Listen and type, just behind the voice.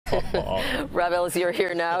Rob Ellis, you're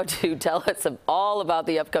here now to tell us all about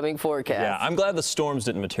the upcoming forecast. Yeah, I'm glad the storms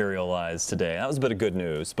didn't materialize today. That was a bit of good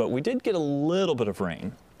news, but we did get a little bit of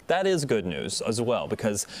rain. That is good news as well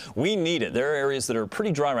because we need it. There are areas that are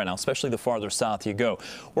pretty dry right now, especially the farther south you go.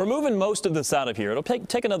 We're moving most of this out of here. It'll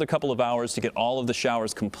take another couple of hours to get all of the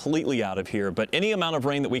showers completely out of here, but any amount of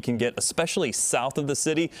rain that we can get, especially south of the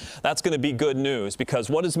city, that's going to be good news because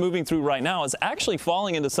what is moving through right now is actually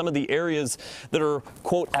falling into some of the areas that are,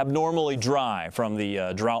 quote, abnormally dry from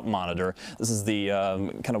the drought monitor. This is the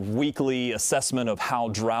kind of weekly assessment of how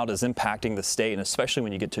drought is impacting the state, and especially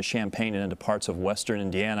when you get to Champaign and into parts of western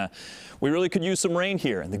Indiana. We really could use some rain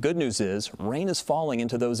here, and the good news is rain is falling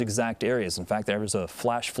into those exact areas. In fact, there is a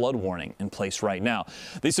flash flood warning in place right now.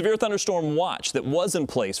 The severe thunderstorm watch that was in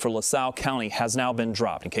place for LaSalle County has now been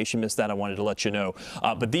dropped. In case you missed that, I wanted to let you know.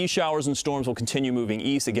 But these showers and storms will continue moving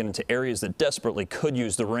east again into areas that desperately could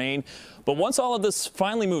use the rain. But once all of this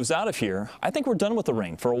finally moves out of here, I think we're done with the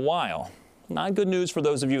rain for a while. Not good news for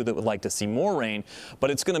those of you that would like to see more rain,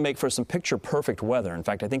 but it's going to make for some picture-perfect weather. In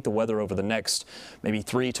fact, I think the weather over the next maybe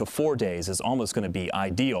 3 to 4 days is almost going to be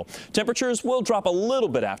ideal. Temperatures will drop a little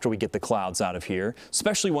bit after we get the clouds out of here,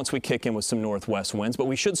 especially once we kick in with some northwest winds, but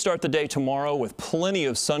we should start the day tomorrow with plenty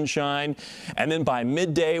of sunshine, and then by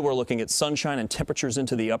midday we're looking at sunshine and temperatures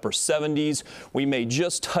into the upper 70s. We may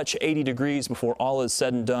just touch 80 degrees before all is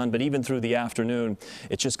said and done, but even through the afternoon,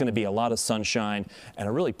 it's just going to be a lot of sunshine and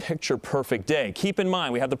a really picture-perfect day. Keep in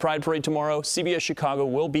mind, we have the Pride Parade tomorrow. CBS Chicago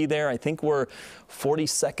will be there. I think we're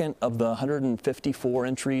 42nd of the 154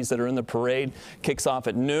 entries that are in the parade. Kicks off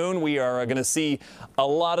at noon. We are going to see a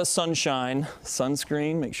lot of sunshine.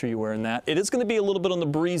 Sunscreen, make sure you're wearing that. It is going to be a little bit on the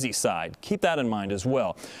breezy side. Keep that in mind as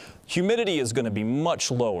well. Humidity is going to be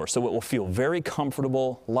much lower, so it will feel very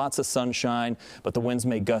comfortable, lots of sunshine, but the winds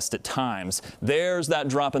may gust at times. There's that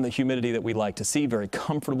drop in the humidity that we like to see, very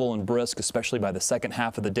comfortable and brisk, especially by the second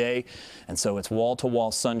half of the day. And so it's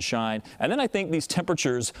wall-to-wall sunshine. And then I think these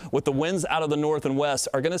temperatures with the winds out of the north and west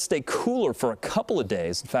are going to stay cooler for a couple of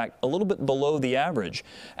days. In fact, a little bit below the average.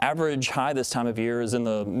 Average high this time of year is in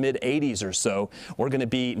the mid-80s or so. We're going to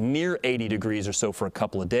be near 80 degrees or so for a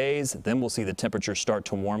couple of days. Then we'll see the temperatures start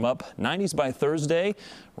to warm up. 90s by Thursday.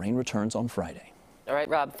 Rain returns on Friday. All right,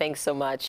 Rob, thanks so much.